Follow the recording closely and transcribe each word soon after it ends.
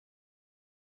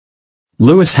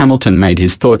Lewis Hamilton made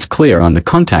his thoughts clear on the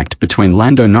contact between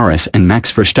Lando Norris and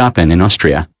Max Verstappen in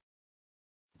Austria.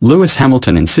 Lewis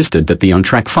Hamilton insisted that the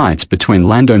on-track fights between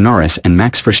Lando Norris and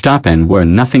Max Verstappen were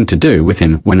nothing to do with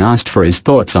him when asked for his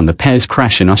thoughts on the pair's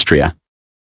crash in Austria.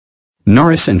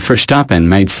 Norris and Verstappen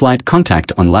made slight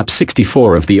contact on lap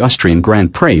 64 of the Austrian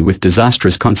Grand Prix with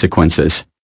disastrous consequences,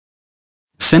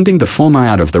 sending the former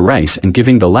out of the race and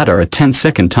giving the latter a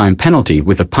 10-second time penalty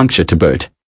with a puncture to boot.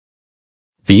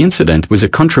 The incident was a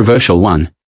controversial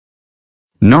one.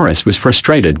 Norris was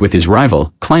frustrated with his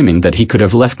rival, claiming that he could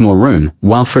have left more room,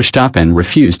 while Verstappen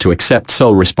refused to accept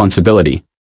sole responsibility.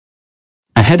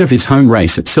 Ahead of his home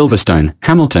race at Silverstone,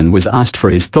 Hamilton was asked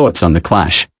for his thoughts on the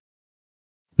clash.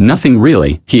 "Nothing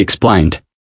really," he explained.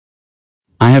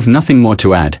 "I have nothing more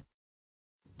to add.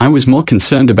 I was more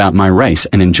concerned about my race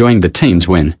and enjoying the team's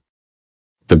win."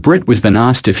 The Brit was then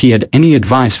asked if he had any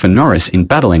advice for Norris in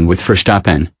battling with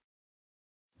Verstappen.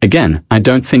 "Again, I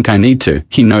don't think I need to,"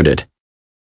 he noted.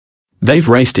 "They've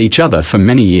raced each other for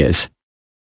many years."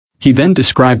 He then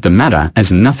described the matter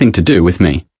as nothing to do with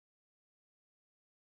me.